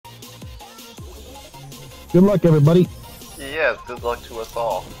Good luck, everybody. Yes, good luck to us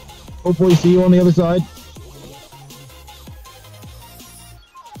all. Hopefully see you on the other side.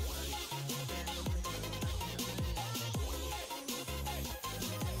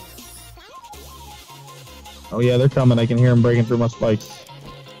 Oh yeah, they're coming. I can hear them breaking through my spikes.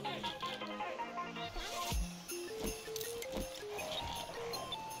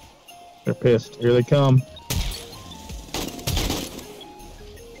 They're pissed. Here they come.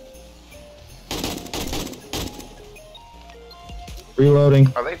 Reloading.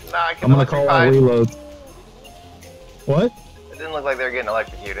 Are they not I'm gonna call out reload. What? It didn't look like they were getting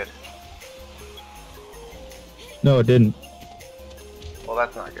electrocuted. No, it didn't. Well,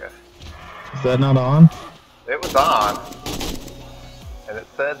 that's not good. Is that not on? It was on. And it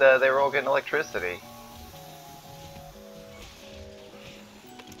said they were all getting electricity.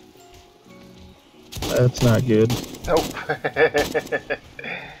 That's not good. Nope.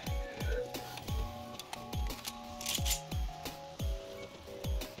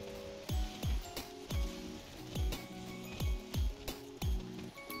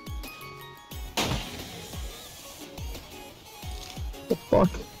 The fuck?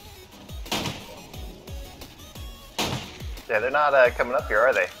 Yeah, they're not coming up here,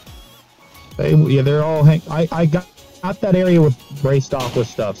 are they? Yeah, they're all I got that area with braced off with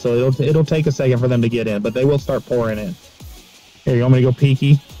stuff, so it'll take a second for them to get in, but they will start pouring in. Here, you want me to go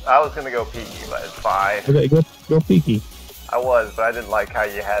peeky? I was gonna go peeky, but it's fine. Okay, go peeky. I was, but I didn't like how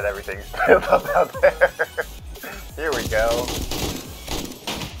you had everything spread up out there. Here we go.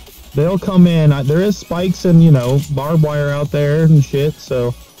 They'll come in. There is spikes and, you know, barbed wire out there and shit,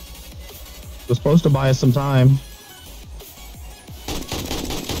 so we're supposed to buy us some time.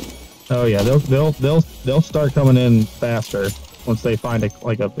 Oh yeah, they'll start coming in faster once they find a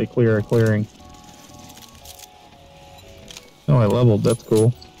clearing. Oh, I leveled. That's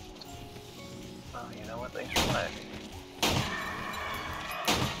cool. Oh, you know what? Thanks for playing.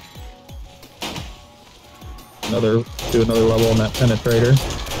 Do another level on that penetrator.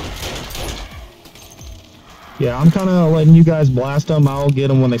 Yeah, I'm kind of letting you guys blast them. I'll get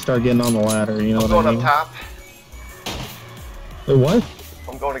them when they start getting on the ladder. You know what I mean? I'm going up top. Wait, what?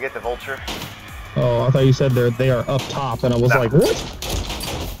 I'm going to get the vulture. Oh, I thought you said they are up top, and I was like, what?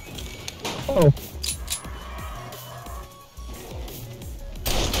 Oh.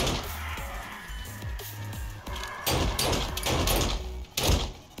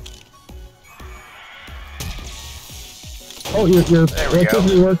 Oh, your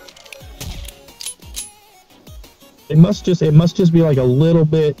electricity worked. It must just be like a little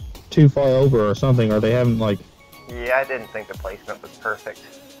bit too far over or something, or they haven't like. Yeah, I didn't think the placement was perfect.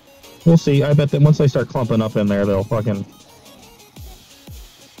 We'll see. I bet that once they start clumping up in there, they'll fucking.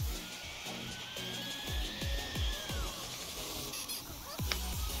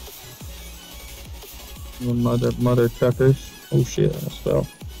 Mother truckers. Oh shit, I spell.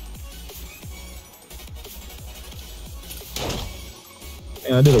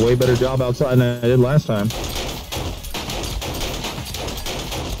 Man, I did a way better job outside than I did last time.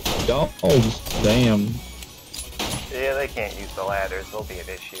 Dogs, damn. Yeah, they can't use the ladders. They'll be an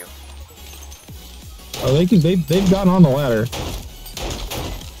issue. Oh, they've gotten on the ladder.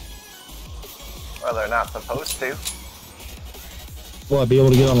 Well, they're not supposed to. Will I be able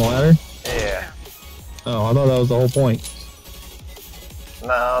to get on the ladder? Yeah. Oh, I thought that was the whole point.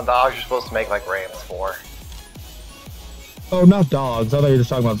 No, dogs are supposed to make like ramps for. Oh, not dogs. I thought you were just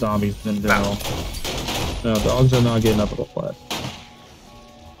talking about zombies in general. No, dogs are not getting up at the flat.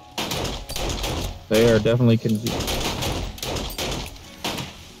 They are definitely confused.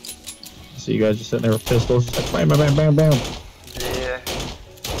 So you guys just sitting there with pistols, just like bam, bam, bam, bam, bam. Yeah.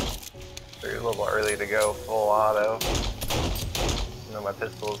 They're a little early to go full auto. You know, my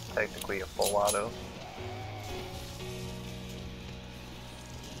pistol is technically a full auto.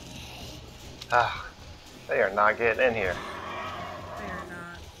 Ah, they are not getting in here.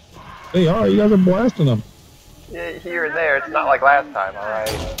 They are. You guys are blasting them. Yeah, here and there. It's not like last time, alright?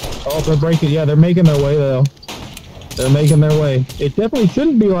 Oh, they're breaking. Yeah, they're making their way, though. They're making their way. It definitely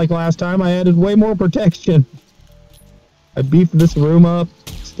shouldn't be like last time. I added way more protection. I beefed this room up.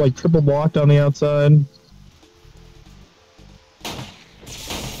 It's like triple blocked on the outside.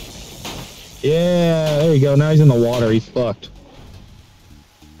 Yeah, there you go. Now he's in the water. He's fucked.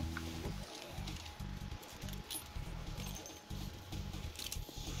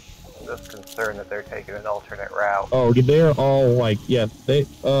 I'm just concerned that they're taking an alternate route. Oh, they're all like, yeah,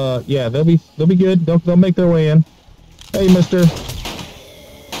 yeah, they'll be good. They'll make their way in. Hey, mister.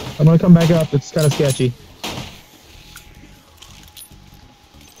 I'm gonna come back up. It's kind of sketchy.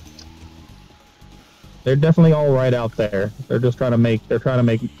 They're definitely all right out there. They're just trying to make,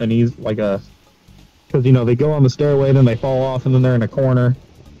 an easy, like a Because, you know, they go on the stairway, then they fall off, and then they're in a corner.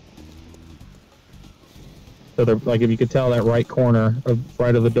 So they're, like, if you could tell, that right corner of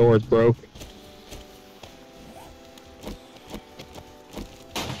right of the door is broke.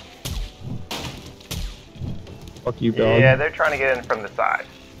 Fuck you, dog. Yeah, they're trying to get in from the side.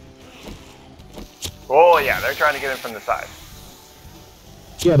 Oh, yeah, they're trying to get in from the side.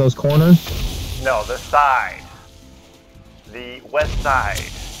 Yeah, those corners. No, the side. The west side.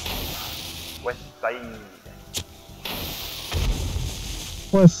 West side.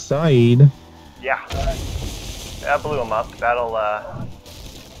 West side. Yeah. I blew them up. That'll,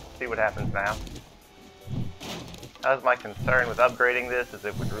 see what happens now. That was my concern with upgrading this, is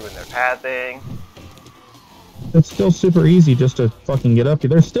it would ruin their pathing. It's still super easy just to fucking get up here.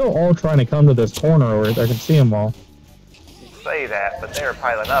 They're still all trying to come to this corner over there. I can see them all. You say that, but they're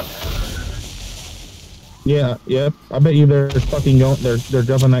piling up. Yeah, yep. I bet you they're fucking going. They're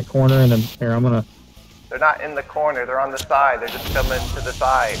jumping that corner, and then here I'm gonna. They're not in the corner. They're on the side. They're just coming to the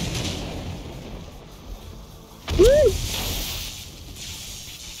side. Woo!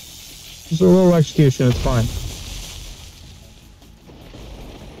 Just a little execution. It's fine.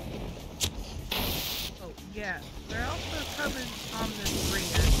 Oh yeah, they're also coming on this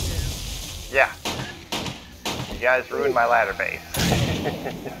rear too. Yeah. You guys ruined my ladder base.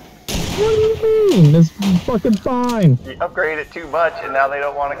 What do you mean? It's fucking fine. You upgrade it too much, and now they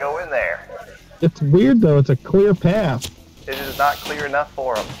don't want to go in there. It's weird though. It's a clear path. It is not clear enough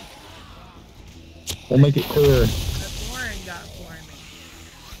for them. We'll make it clear. That Warren got for me.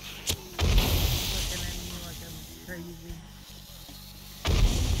 Looking at me like I'm crazy.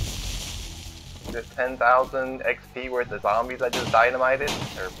 Is it 10,000 XP worth of zombies I just dynamited?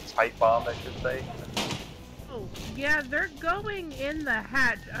 Or pipe bombed, I should say. Oh, yeah, they're going in the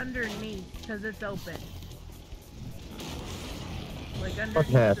hatch underneath because it's open. Like underneath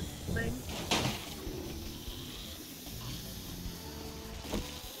hatch? the thing.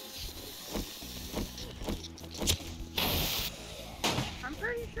 I'm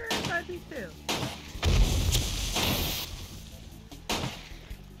pretty sure it's IP2.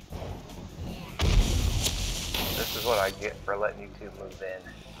 This is what I get for letting you two move in.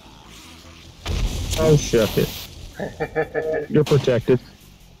 Oh, shuck it. You're protected.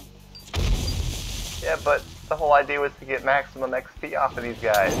 Yeah, but the whole idea was to get maximum XP off of these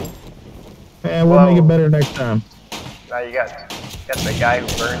guys. Yeah, we'll make it better next time. Now you got the guy who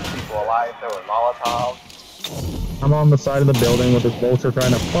burns people alive throwing Molotovs. I'm on the side of the building with this vulture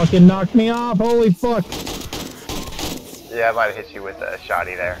trying to fucking knock me off. Holy fuck. Yeah, I might have hit you with a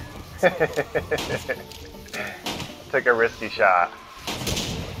shotty there. Took a risky shot.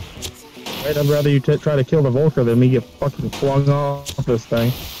 Right, I'd rather you try to kill the vulture than me get fucking flung off this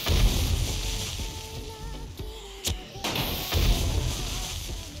thing.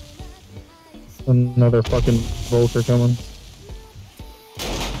 Another fucking vulture coming.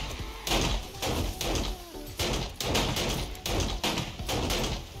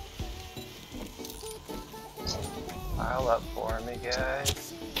 Pile up for me,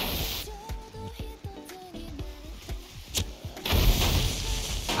 guys.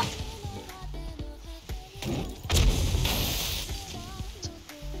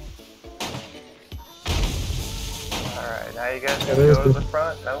 Alright, now you guys gonna go to the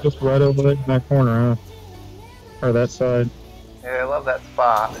front? No? Just right over there in that corner, huh? Or that side. Yeah, I love that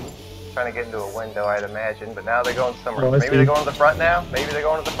spot. Trying to get into a window, I'd imagine, but now they're going somewhere. Oh, Maybe they're going to the front now? Maybe they're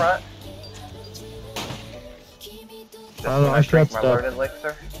going to the front? I don't know, I shot my stuff. learned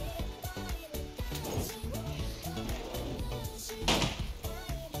elixir.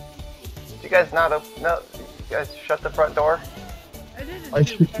 Did you guys not open? No, you guys shut the front door? I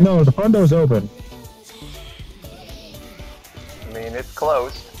didn't. No, the front door's open. I mean, it's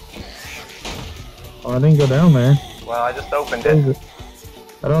closed. Oh, I didn't go down there. Well, I just opened it.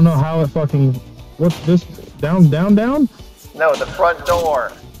 I don't know how it fucking... What's this? Down? No, the front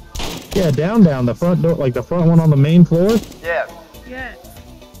door. Yeah, down. The front door, like the front one on the main floor? Yes. Yeah.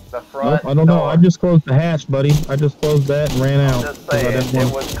 The front Nope, I don't know. door. I just closed the hatch, buddy. I just closed that and ran out. Just saying,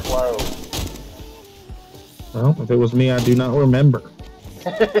 it was closed. Well, if it was me, I do not remember.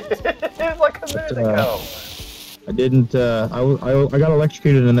 It was like a minute ago. I didn't, I got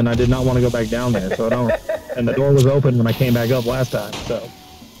electrocuted and then I did not want to go back down there, so I don't, and the door was open when I came back up last time, so.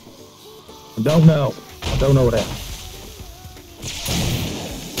 I don't know what happened.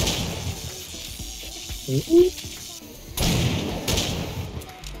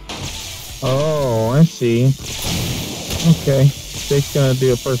 Oh, I see. Okay, Jake's gonna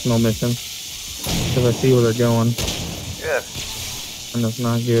do a personal mission, because I see where they're going. Good. And that's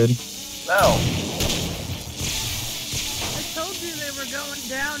not good. No. I told you they were going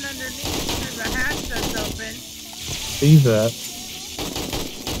down underneath through the hatch that's sees that.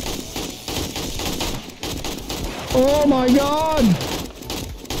 Oh my god!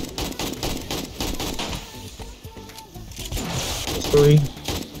 Three.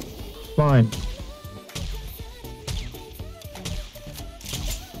 Fine.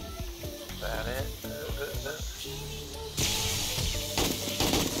 Is that it?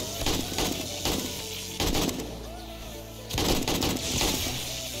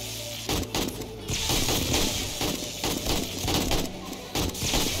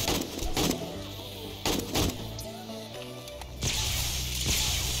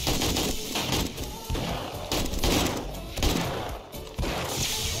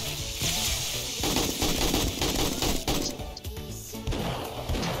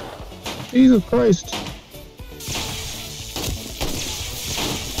 Jesus Christ.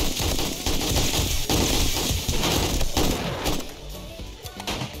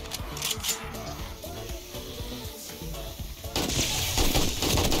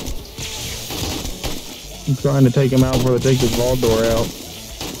 I'm trying to take him out before they take this vault door out.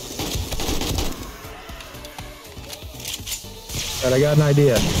 But I got an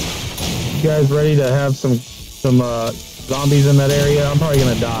idea. You guys ready to have some zombies in that area? I'm probably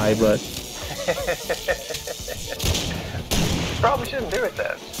gonna die, but Probably shouldn't do it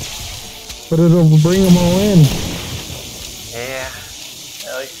then. But it'll bring them all in. Yeah.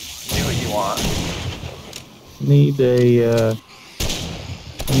 At least do what you want. I need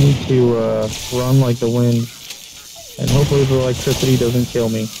to run like the wind, and hopefully the electricity doesn't kill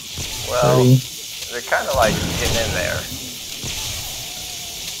me. Well, Ready? they're kind of like getting in there.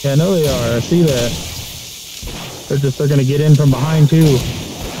 Yeah, I know they are. I see that. They're gonna get in from behind too.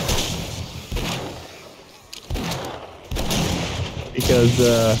 Because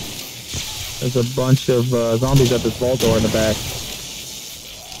there's a bunch of zombies at this vault door in the back.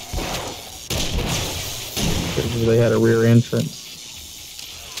 They had a rear entrance.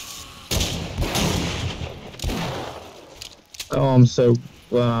 Oh, I'm so...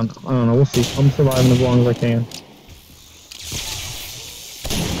 I don't know, we'll see. I'm surviving as long as I can.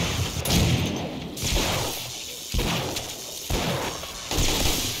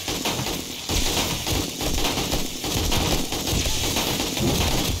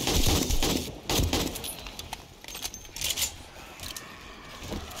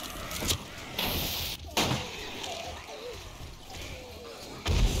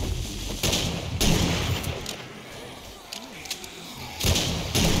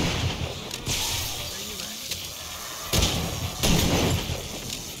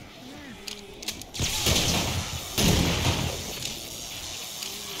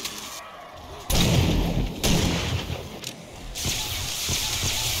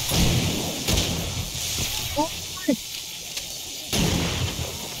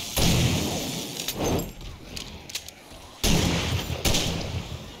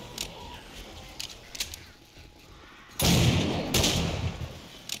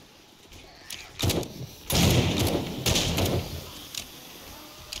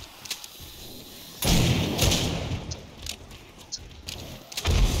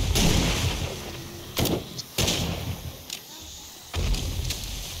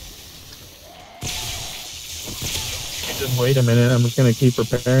 Just wait a minute, I'm just gonna keep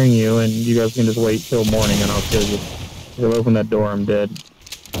preparing you, and you guys can just wait till morning and I'll kill you. If you'll open that door, I'm dead.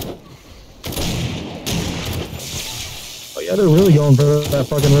 Oh yeah, they're really going for that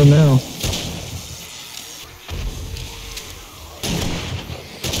fucking room now.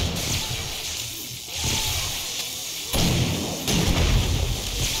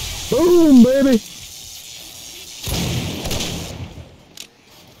 Boom, baby!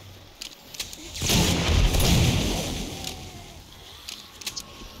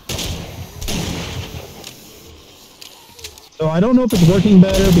 So I don't know if it's working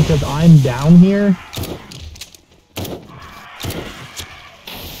better because I'm down here.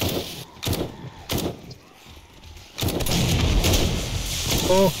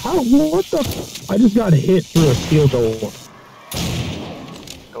 Oh, what the? I just got hit through a steel door.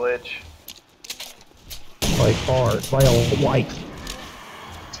 Glitch. By hard, by a wife.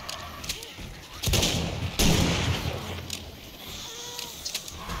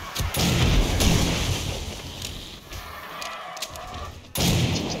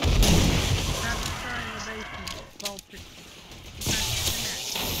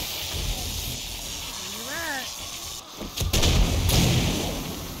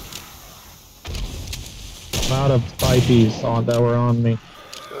 Out of pipeys on that were on me. You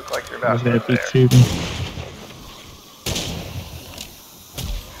look like you're I about was to gonna hit keep there. shooting.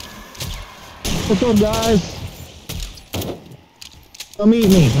 What's up, guys? Come meet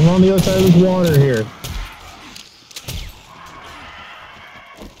me. I'm on the other side of this water here.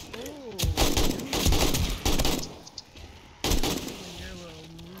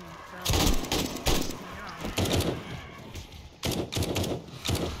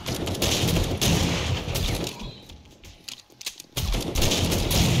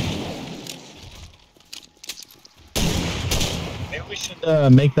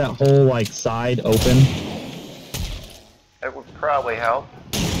 make that whole like side open It would probably help.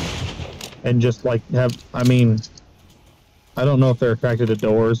 and just like have? I mean, I don't know if they're attracted to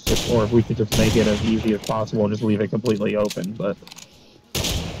doors or if we could just make it as easy as possible and just leave it completely open. But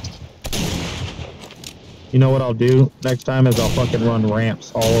you know what I'll do next time is I'll fucking run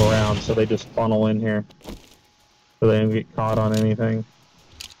ramps all around so they just funnel in here so they don't get caught on anything.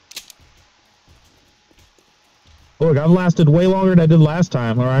 Look, I've lasted way longer than I did last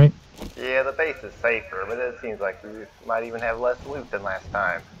time, alright? Yeah, the base is safer, but it seems like we might even have less loot than last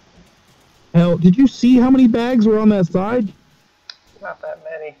time. Hell, did you see how many bags were on that side? Not that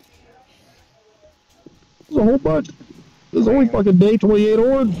many. There's a whole bunch. There's only fucking day 28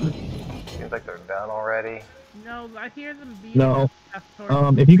 orbs. Seems like they're done already. No, I hear them beating. No.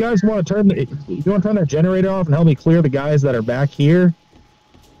 If you guys want to if you want to turn that generator off and help me clear the guys that are back here,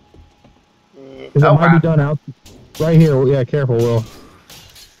 because it might be done out right here. Yeah, careful, Will.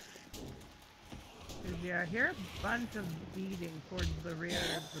 Yeah, I hear a bunch of beating towards the rear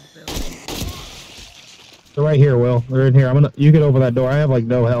of the building. They're right here, Will. They're in here. You can open that door. I have like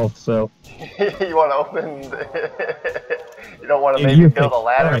no health, so. You want to open? You don't want to maybe build a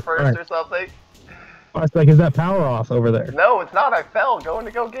ladder first or something? I was like, is that power off over there? No, it's not. I fell going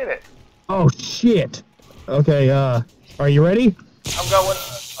to go get it. Oh shit. Okay. Are you ready? I'm going.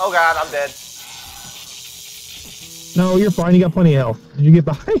 Oh god, I'm dead. No, you're fine. You got plenty of health. Did you get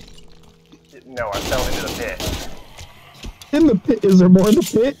behind? No, I fell into the pit. In the pit? Is there more in the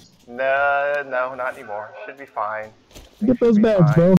pit? No, not anymore. Should be fine. Get those bags, bro.